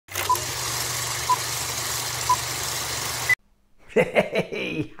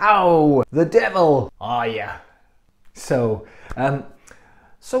Hey, how? The devil. Oh yeah. So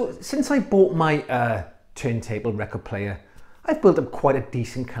since I bought my turntable record player, I've built up quite a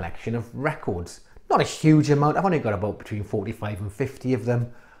decent collection of records. Not a huge amount. I've only got about between 45 and 50 of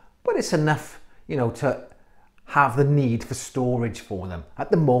them, but it's enough, you know, to have the need for storage for them.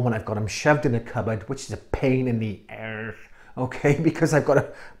 At the moment, I've got them shoved in a cupboard, which is a pain in the ass, okay, because I've got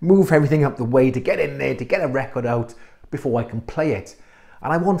to move everything up the way to get in there, to get a record out before I can play it.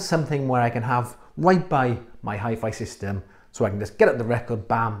 And I want something where I can have right by my hi-fi system, so I can just get up the record,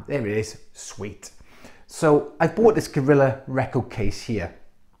 bam, there it is, sweet. So I bought this Gorilla record case here.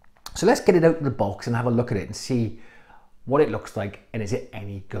 So let's get it out of the box and have a look at it and see what it looks like, and is it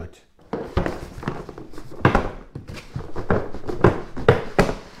any good.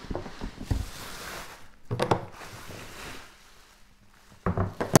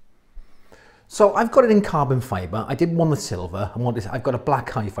 So I've got it in carbon fibre. I didn't want the silver. I've got a black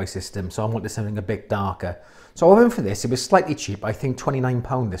hi-fi system, so I wanted something a bit darker. So I went for this. It was slightly cheap. I think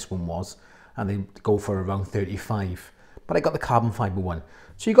 £29 this one was, and they go for around 35. But I got the carbon fibre one.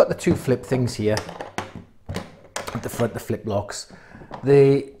 So you got the two flip things here at the front, the flip locks.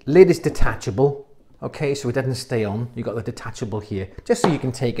 The lid is detachable, okay, so it doesn't stay on. You got the detachable here, just so you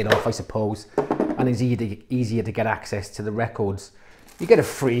can take it off, I suppose, and it's easier to get access to the records. You get a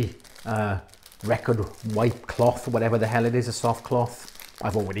free record white cloth, or whatever the hell it is, a soft cloth.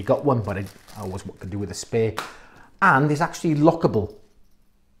 I've already got one, but I always could do with a spare. And it's actually lockable.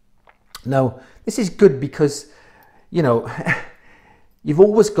 Now, this is good because, you know, you've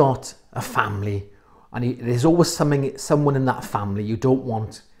always got a family, and there's always someone in that family you don't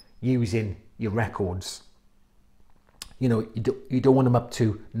want using your records. You know, you don't want them up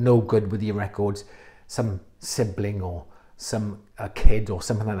to no good with your records, some sibling or some kid or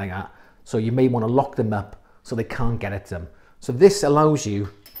something like that. So you may want to lock them up so they can't get at them. So this allows you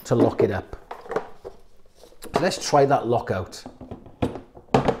to lock it up. So let's try that lock out.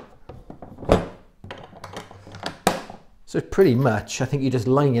 So pretty much, I think you just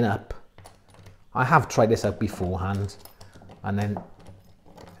line it up. I have tried this out beforehand, and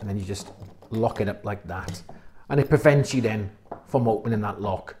then you just lock it up like that, and it prevents you then from opening that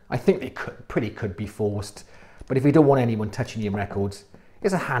lock. I think they could be forced, but if you don't want anyone touching your records,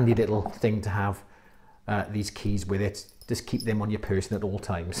 it's a handy little thing to have these keys with it. Just keep them on your person at all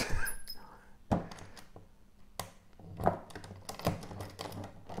times.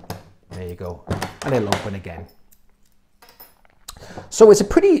 There you go, and it'll open again. So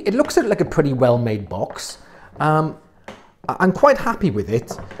it looks like a pretty well-made box. I'm quite happy with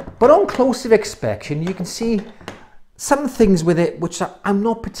it, but on closer inspection, you can see some things with it which I'm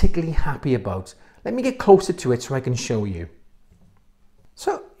not particularly happy about. Let me get closer to it so I can show you.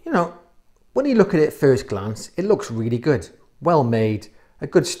 So, you know, when you look at it at first glance, it looks really good. Well made, a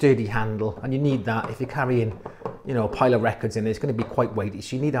good sturdy handle, and you need that if you're carrying, you know, a pile of records in there. It's going to be quite weighty,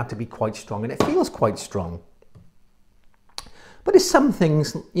 so you need that to be quite strong, and it feels quite strong. But there's some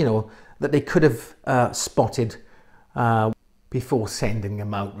things, you know, that they could have spotted before sending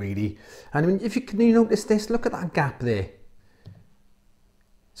them out, really. And I mean, can you notice this? Look at that gap there.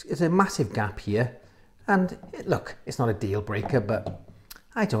 It's a massive gap here. And look, it's not a deal breaker, but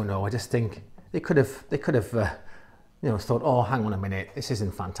I don't know. I just think they could have, you know, thought, oh, hang on a minute, this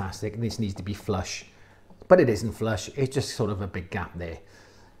isn't fantastic. This needs to be flush. But it isn't flush. It's just sort of a big gap there.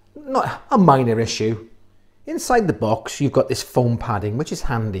 Not a minor issue. Inside the box, you've got this foam padding, which is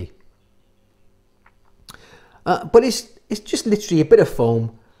handy. But it's just literally a bit of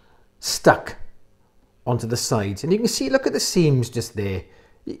foam stuck onto the sides. And you can see, look at the seams just there.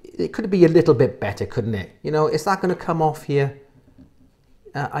 It could be a little bit better, couldn't it? You know, is that going to come off here?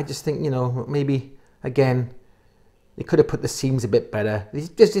 I just think, you know, maybe, again, they could have put the seams a bit better. They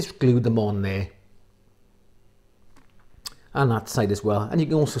just glued them on there. And that side as well. And you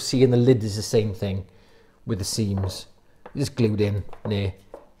can also see in the lid is the same thing with the seams. Just glued in there,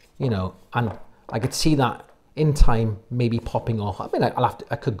 you know, and I could see that in time maybe popping off. I mean,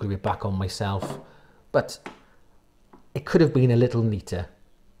 I could glue it back on myself, but it could have been a little neater.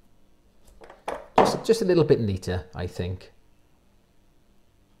 Just a little bit neater, I think,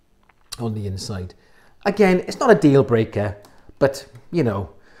 on the inside. Again, it's not a deal breaker, but, you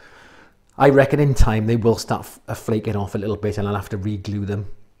know, I reckon in time they will start flaking off a little bit and I'll have to re-glue them.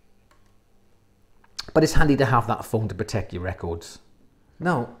 But it's handy to have that foam to protect your records.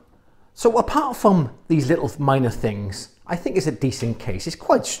 Now, so apart from these little minor things, I think it's a decent case. It's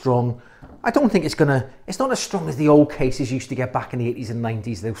quite strong. I don't think it's not as strong as the old cases used to get back in the 80s and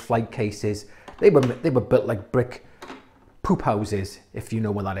 90s, those flight cases. They were built like brick poop houses, if you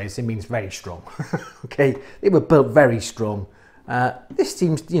know what that is. It means very strong. Okay, they were built very strong. This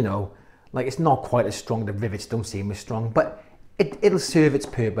seems, you know, like it's not quite as strong. The rivets don't seem as strong, but it'll serve its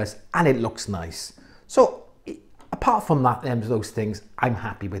purpose and it looks nice. So apart from that, those things, I'm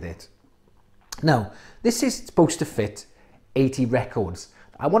happy with it. Now, this is supposed to fit 80 records.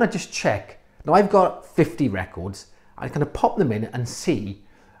 I want to just check. Now I've got 50 records. I'm going to pop them in and see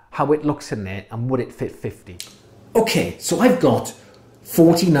how it looks in there and would it fit 50. Okay, so I've got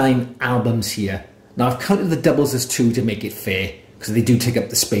 49 albums here. Now I've counted the doubles as 2 to make it fair, because they do take up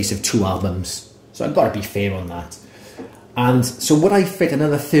the space of 2 albums. So I've got to be fair on that. And so would I fit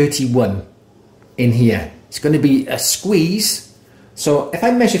another 31 in here? It's going to be a squeeze. So if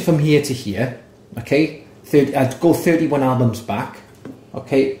I measure from here to here, okay, I'd go 31 albums back,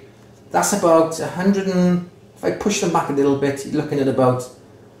 okay, that's about 100 and, if I push them back a little bit, you're looking at about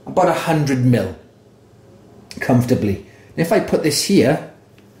 100 mil, comfortably. And if I put this here,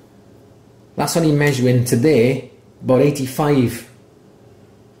 that's only measuring to there, about 85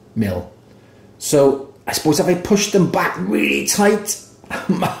 mil. So I suppose if I push them back really tight,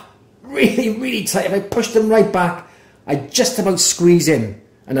 really tight, if I push them right back, I just about squeeze in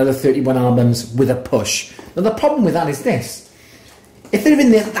another 31 albums with a push. Now the problem with that is this: if they're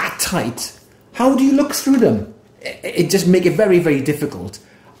in there that tight, how do you look through them? It just make it very difficult.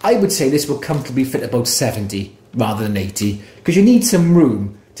 I would say this will comfortably fit about 70 rather than 80, because you need some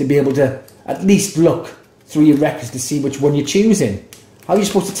room to be able to at least look through your records to see which one you're choosing. How are you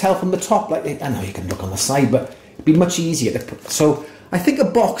supposed to tell from the top? Like, I know you can look on the side, but it'd be much easier to put. So I think a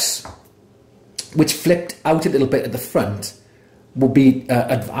box which flipped out a little bit at the front would be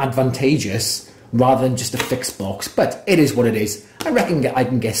advantageous rather than just a fixed box, but it is what it is. I reckon I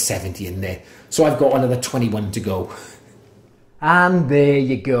can get 70 in there. So I've got another 21 to go. And there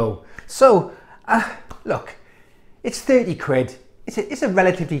you go. So, look, it's 30 quid. It's a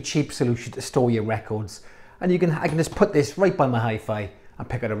relatively cheap solution to store your records. And I can just put this right by my hi-fi and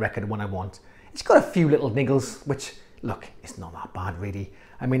pick out a record when I want. It's got a few little niggles, which, look, it's not that bad really.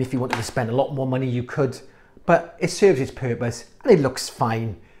 I mean, if you wanted to spend a lot more money, you could, but it serves its purpose and it looks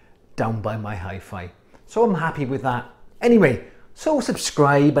fine down by my hi-fi. So I'm happy with that. Anyway, so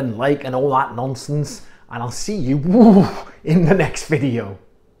subscribe and like and all that nonsense, and I'll see you in the next video.